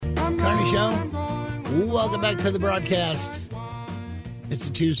Army Show. Welcome back to the broadcast. It's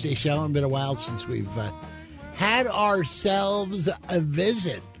a Tuesday show. It's been a while since we've had ourselves a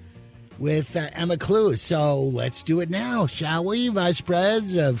visit with Emma Clue. So let's do it now, shall we? Vice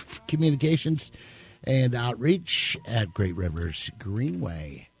President of Communications and Outreach at Great Rivers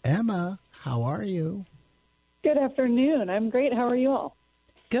Greenway. Emma, how are you? Good afternoon. I'm great. How are you all?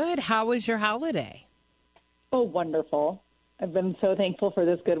 Good. How was your holiday? Oh, wonderful. I've been so thankful for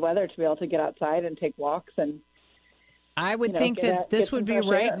this good weather to be able to get outside and take walks. And I would think that this would be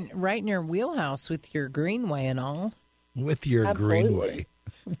right in your wheelhouse with your greenway and all. With your Absolutely.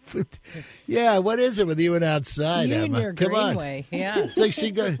 greenway. Yeah, what is it with you and outside, You Emma? and your Come on. greenway, yeah. It's like she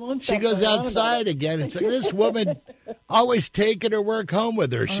goes outside again. It's like this woman always taking her work home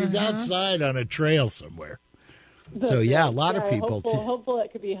with her. She's outside on a trail somewhere. So, yeah, a lot of people. Hopeful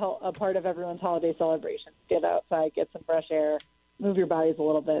it could be a part of everyone's holiday celebration. Get outside, get some fresh air, move your bodies a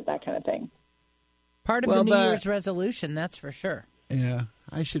little bit, that kind of thing. Part of the New Year's resolution, that's for sure. Yeah,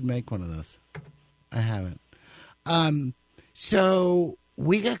 I should make one of those. I haven't. So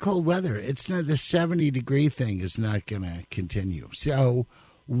we got cold weather. It's not the 70-degree thing is not going to continue. So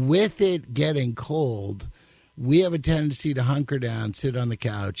with it getting cold, we have a tendency to hunker down, sit on the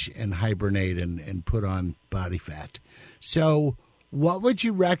couch, and hibernate and put on body fat. So what would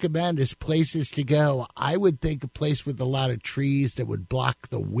you recommend as places to go? I would think a place with a lot of trees that would block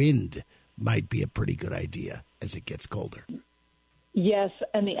the wind might be a pretty good idea as it gets colder. Yes,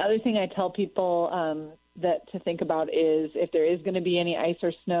 and the other thing I tell people that to think about is if there is going to be any ice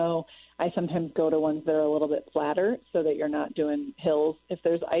or snow, I sometimes go to ones that are a little bit flatter so that you're not doing hills if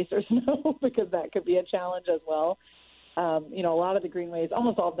there's ice or snow, because that could be a challenge as well. A lot of the greenways,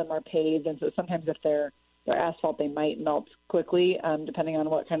 almost all of them are paved, and so sometimes if they're asphalt, they might melt quickly, depending on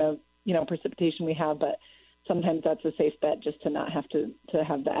what kind of precipitation we have. But sometimes that's a safe bet just to not have to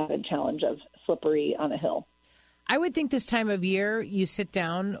have the added challenge of slippery on a hill. I would think this time of year you sit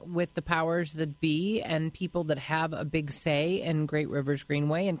down with the powers that be and people that have a big say in Great Rivers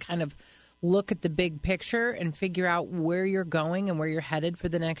Greenway and kind of look at the big picture and figure out where you're going and where you're headed for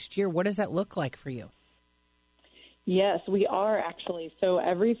the next year. What does that look like for you? Yes, we are actually. So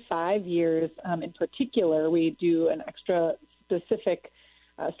every 5 years in particular, we do an extra specific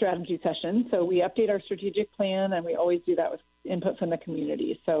strategy session. So we update our strategic plan, and we always do that with input from the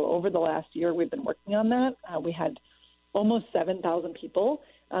community. So over the last year, we've been working on that. We had almost 7,000 people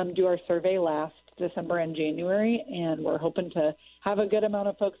do our survey last December and January, and we're hoping to have a good amount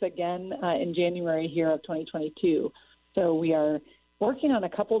of folks again in January here of 2022. So we are working on a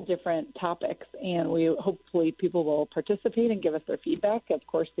couple different topics, and we hopefully people will participate and give us their feedback. Of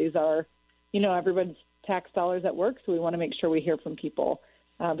course, these are, everybody's tax dollars at work, so we want to make sure we hear from people.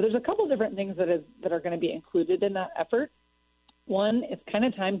 But there's a couple different things that are going to be included in that effort. One, it's kind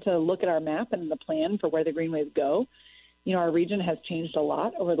of time to look at our map and the plan for where the greenways go. Our region has changed a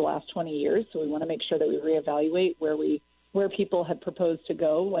lot over the last 20 years, so we want to make sure that we reevaluate where people had proposed to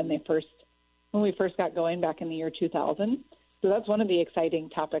go when we first got going back in the year 2000. So that's one of the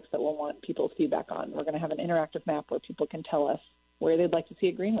exciting topics that we'll want people's feedback on. We're going to have an interactive map where people can tell us where they'd like to see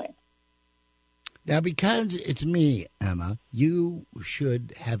a greenway. Now, because it's me, Emma, you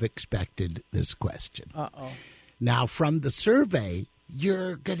should have expected this question. Uh-oh. Now, from the survey,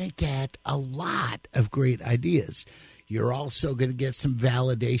 you're going to get a lot of great ideas. You're also going to get some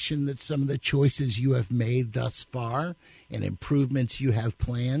validation that some of the choices you have made thus far and improvements you have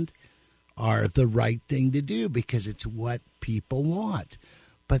planned are the right thing to do because it's what people want.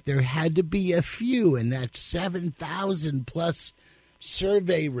 But there had to be a few in that 7,000-plus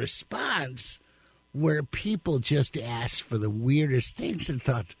survey response where people just asked for the weirdest things and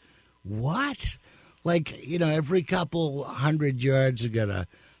thought, what? Like, every couple 100 yards you got a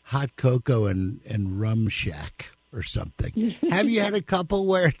hot cocoa and rum shack or something. Have you had a couple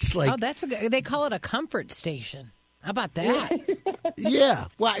where it's like... Oh, they call it a comfort station. How about that? Yeah.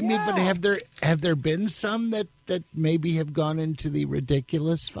 Well, I mean, but have there been some that maybe have gone into the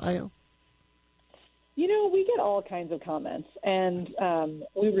ridiculous file? We get all kinds of comments, and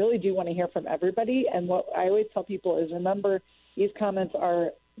we really do want to hear from everybody. And what I always tell people is remember, these comments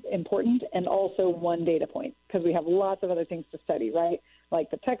are important and also one data point because we have lots of other things to study, right? Like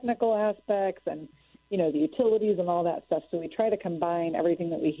the technical aspects and, the utilities and all that stuff. So we try to combine everything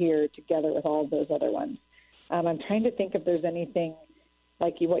that we hear together with all of those other ones. I'm trying to think if there's anything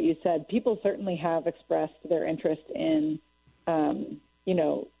like what you said. People certainly have expressed their interest in,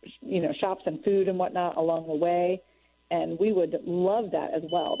 shops and food and whatnot along the way. And we would love that as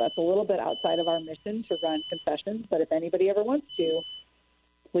well. That's a little bit outside of our mission to run concessions. But if anybody ever wants to,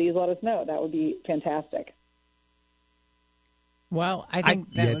 please let us know. That would be fantastic. Well, I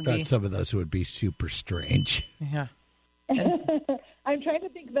think thought some of those would be super strange. Yeah. I'm trying to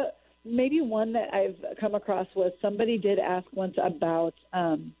think that maybe one that I've come across was somebody did ask once about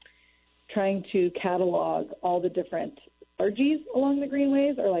trying to catalog all the different allergies along the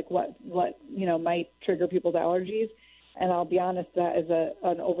greenways, or like what might trigger people's allergies. And I'll be honest, that is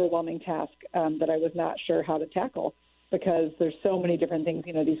an overwhelming task that I was not sure how to tackle, because there's so many different things.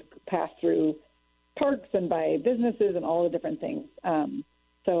 These pass through parks and by businesses and all the different things.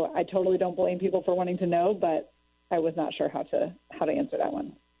 So I totally don't blame people for wanting to know, but I was not sure how to answer that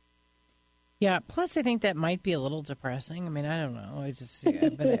one. Yeah. Plus, I think that might be a little depressing. I mean, I don't know. I just,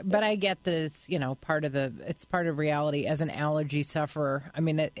 but I get that it's part of reality as an allergy sufferer. I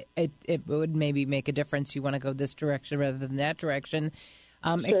mean, it would maybe make a difference. You want to go this direction rather than that direction.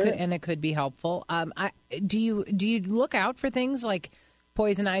 Sure. It could be helpful. Do you look out for things like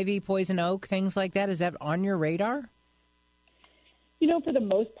poison ivy, poison oak, things like that? Is that on your radar? For the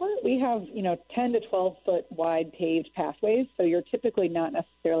most part, we have, 10 to 12 foot wide paved pathways. So you're typically not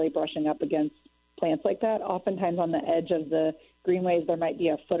necessarily brushing up against plants like that. Oftentimes on the edge of the greenways, there might be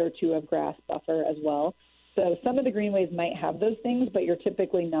a foot or two of grass buffer as well. So some of the greenways might have those things, but you're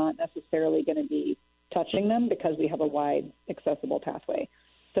typically not necessarily going to be touching them because we have a wide accessible pathway.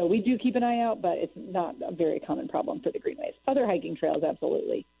 So we do keep an eye out, but it's not a very common problem for the greenways. Other hiking trails,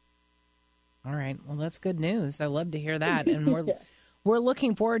 absolutely. All right. Well, that's good news. I love to hear that. And we're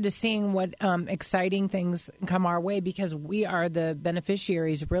looking forward to seeing what exciting things come our way, because we are the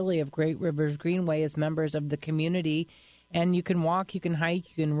beneficiaries, really, of Great Rivers Greenway as members of the community. And you can walk, you can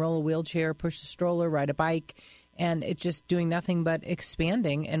hike, you can roll a wheelchair, push a stroller, ride a bike, and it's just doing nothing but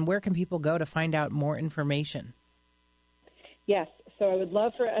expanding. And where can people go to find out more information? Yes. So I would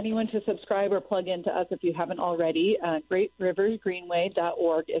love for anyone to subscribe or plug into us if you haven't already.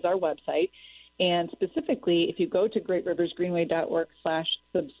 GreatRiversGreenway.org is our website. And specifically, if you go to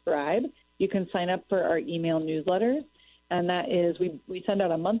greatriversgreenway.org/subscribe, you can sign up for our email newsletters. And that is, we send out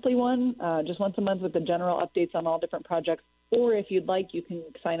a monthly one, just once a month, with the general updates on all different projects. Or if you'd like, you can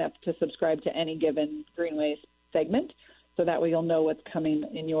sign up to subscribe to any given Greenway segment. So that way you'll know what's coming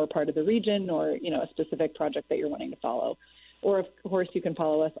in your part of the region, or, a specific project that you're wanting to follow. Or, of course, you can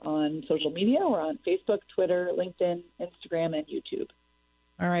follow us on social media. We're on Facebook, Twitter, LinkedIn, Instagram, and YouTube.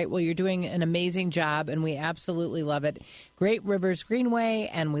 All right. Well, you're doing an amazing job, and we absolutely love it. Great Rivers Greenway,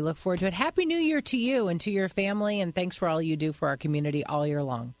 and we look forward to it. Happy New Year to you and to your family, and thanks for all you do for our community all year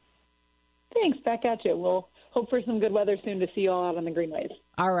long. Thanks. Back at you. We'll hope for some good weather soon to see you all out on the greenways.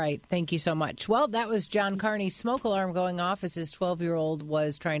 All right. Thank you so much. Well, that was John Carney's smoke alarm going off as his 12-year-old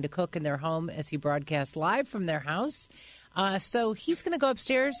was trying to cook in their home as he broadcast live from their house. So he's going to go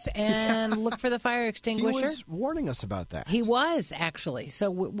upstairs and look for the fire extinguisher. He was warning us about that. He was, actually.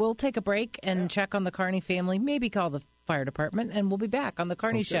 So we'll take a break and check on the Carney family, maybe call the fire department, and we'll be back on the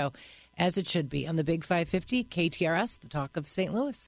Carney Show, as it should be, on the Big 550 KTRS, the talk of St. Louis.